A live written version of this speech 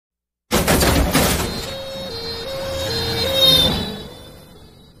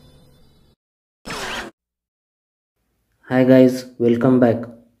Hi guys, welcome back.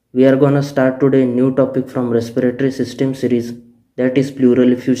 We are gonna start today a new topic from respiratory system series, that is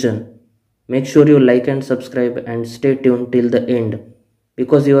pleural effusion. Make sure you like and subscribe and stay tuned till the end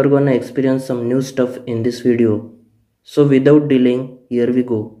because you are gonna experience some new stuff in this video. So without delaying, here we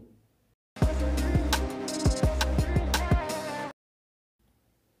go.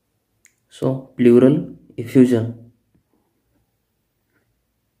 So pleural effusion.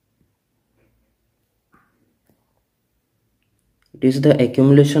 It is the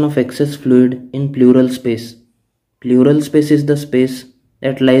accumulation of excess fluid in pleural space. Pleural space is the space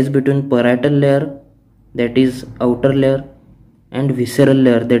that lies between parietal layer, that is outer layer, and visceral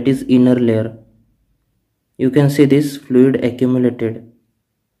layer, that is inner layer. You can see this fluid accumulated.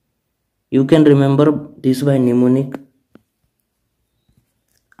 You can remember this by mnemonic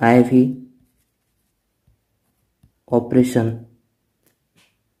IV operation.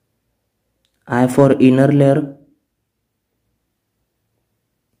 I for inner layer,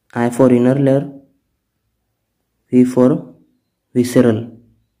 V for visceral,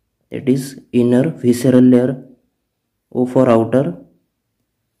 that is inner visceral layer, O for outer,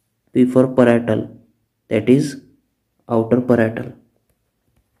 P for parietal, that is outer parietal.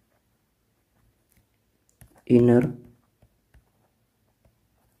 Inner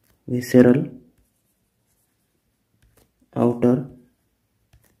visceral, outer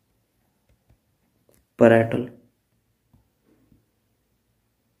parietal.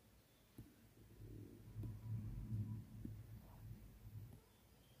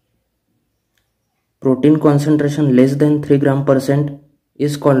 Protein concentration less than 3 gram%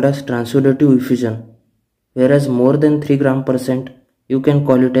 is called as transudative effusion, whereas more than 3 gram% you can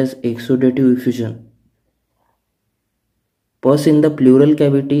call it as exudative effusion. Pus in the pleural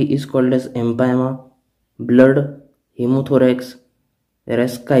cavity is called as empyema, blood, hemothorax,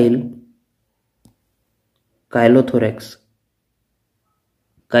 whereas chylothorax.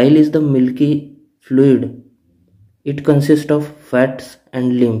 Chyle is the milky fluid. It consists of fats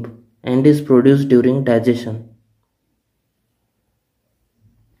and lymph and is produced during digestion.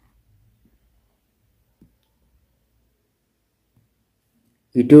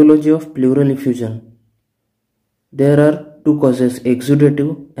 Etiology of pleural effusion. There are two causes,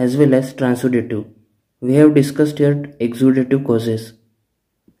 exudative as well as transudative. We have discussed here exudative causes.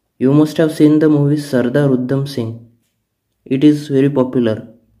 You must have seen the movie Sardar Udham Singh. It is very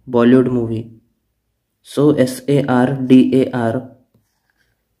popular Bollywood movie. So SARDARUDHAM.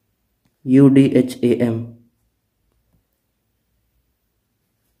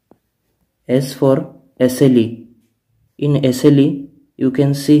 S for SLE. In SLE, you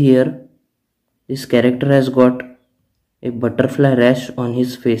can see here this character has got a butterfly rash on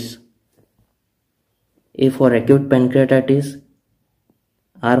his face. A for acute pancreatitis,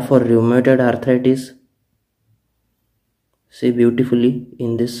 R for rheumatoid arthritis. See beautifully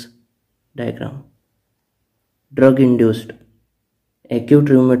in this diagram. Drug induced acute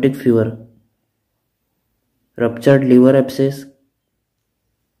rheumatic fever, ruptured liver abscess,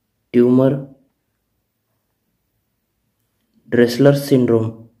 tumor, Dressler's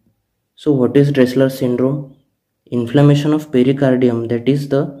syndrome. So what is Dressler's syndrome? Inflammation of pericardium, that is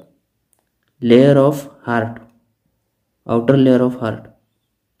the layer of heart, outer layer of heart,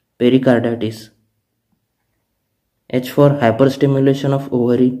 pericarditis. H for hyperstimulation of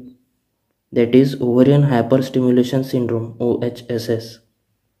ovary, that is ovarian hyperstimulation syndrome, OHSS.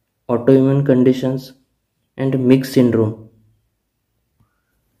 Autoimmune conditions and mixed syndrome.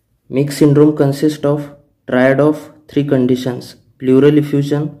 Mixed syndrome consists of triad of 3 conditions: pleural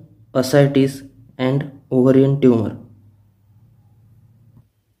effusion, ascites, and ovarian tumor.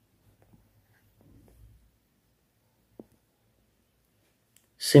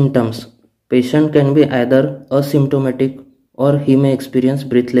 Symptoms. Patient can be either asymptomatic or he may experience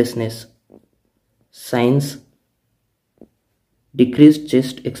breathlessness. Signs: decreased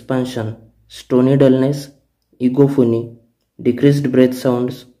chest expansion, stony dullness, egophony, decreased breath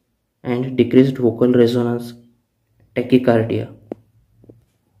sounds, and decreased vocal resonance, tachycardia.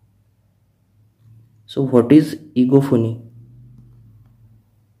 So what is egophony?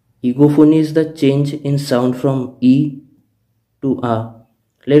 Egophony is the change in sound from E to A.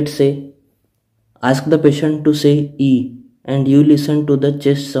 Let's say, ask the patient to say E and you listen to the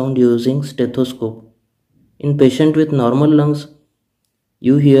chest sound using stethoscope. In patient with normal lungs,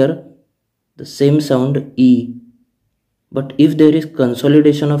 you hear the same sound E, but if there is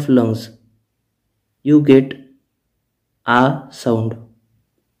consolidation of lungs, you get A sound.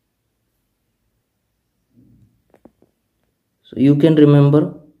 So you can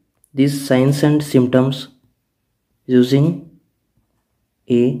remember these signs and symptoms using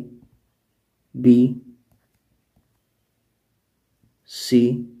A, B,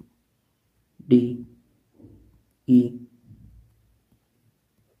 C, D, E.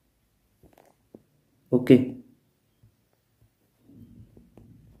 Okay.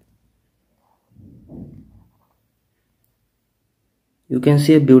 You can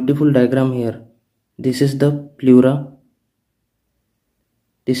see a beautiful diagram here. This is the pleura.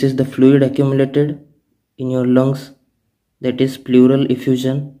 This is the fluid accumulated in your lungs, that is pleural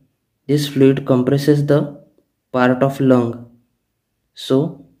effusion. This fluid compresses the part of lung,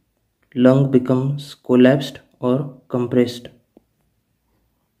 so lung becomes collapsed or compressed.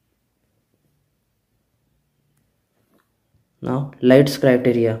 Now Light's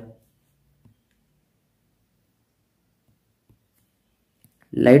criteria.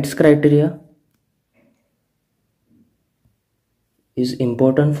 Light's criteria is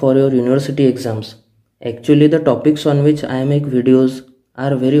important for your university exams. Actually, the topics on which I make videos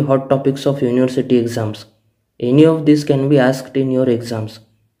are very hot topics of university exams. Any of these can be asked in your exams,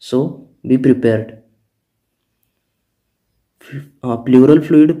 so be prepared. Pleural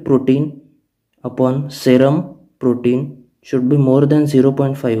fluid protein upon serum protein should be more than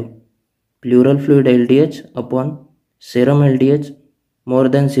 0.5. Pleural fluid LDH upon serum LDH more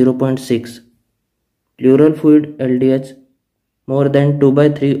than 0.6. Pleural fluid LDH more than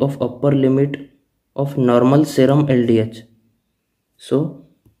 2/3 of upper limit of normal serum LDH. So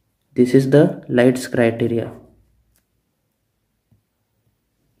this is the Light's criteria.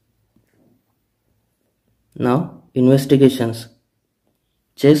 Now investigations.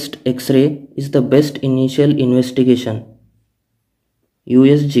 Chest X-ray is the best initial investigation.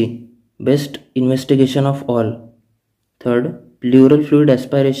 USG, best investigation of all. Third, pleural fluid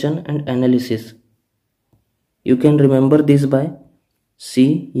aspiration and analysis. You can remember this by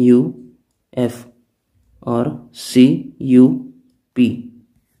CUF or CUP.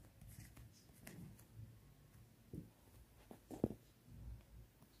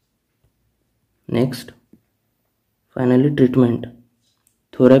 Next, finally treatment.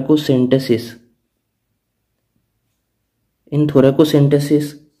 Thoracocentesis. In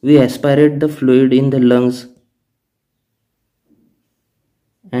thoracocentesis, we aspirate the fluid in the lungs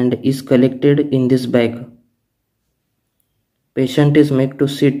and is collected in this bag. Patient is made to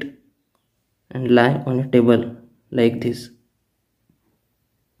sit and lie on a table like this.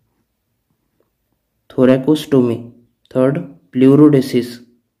 Thoracostomy. Third, pleurodesis.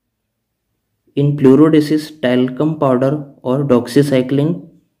 In pleurodesis, talcum powder or doxycycline,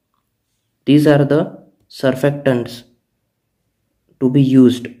 these are the surfactants to be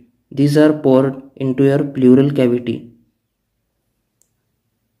used. These are poured into your pleural cavity.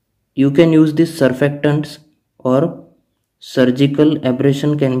 You can use these surfactants or surgical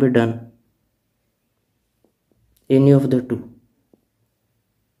abrasion can be done. Any of the two.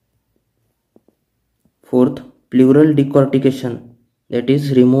 Fourth, pleural decortication, that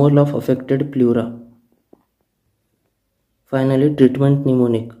is removal of affected pleura. Finally, treatment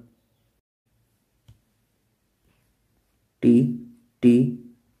mnemonic. T, T,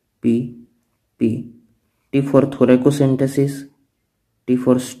 P, P. T for thoracocentesis, T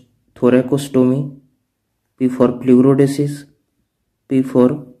for thoracostomy, P for pleurodesis, P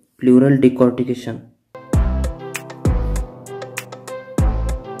for pleural decortication.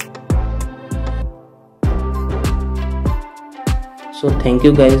 So thank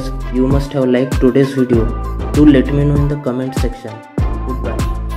you guys, you must have liked today's video. Do let me know in the comment section.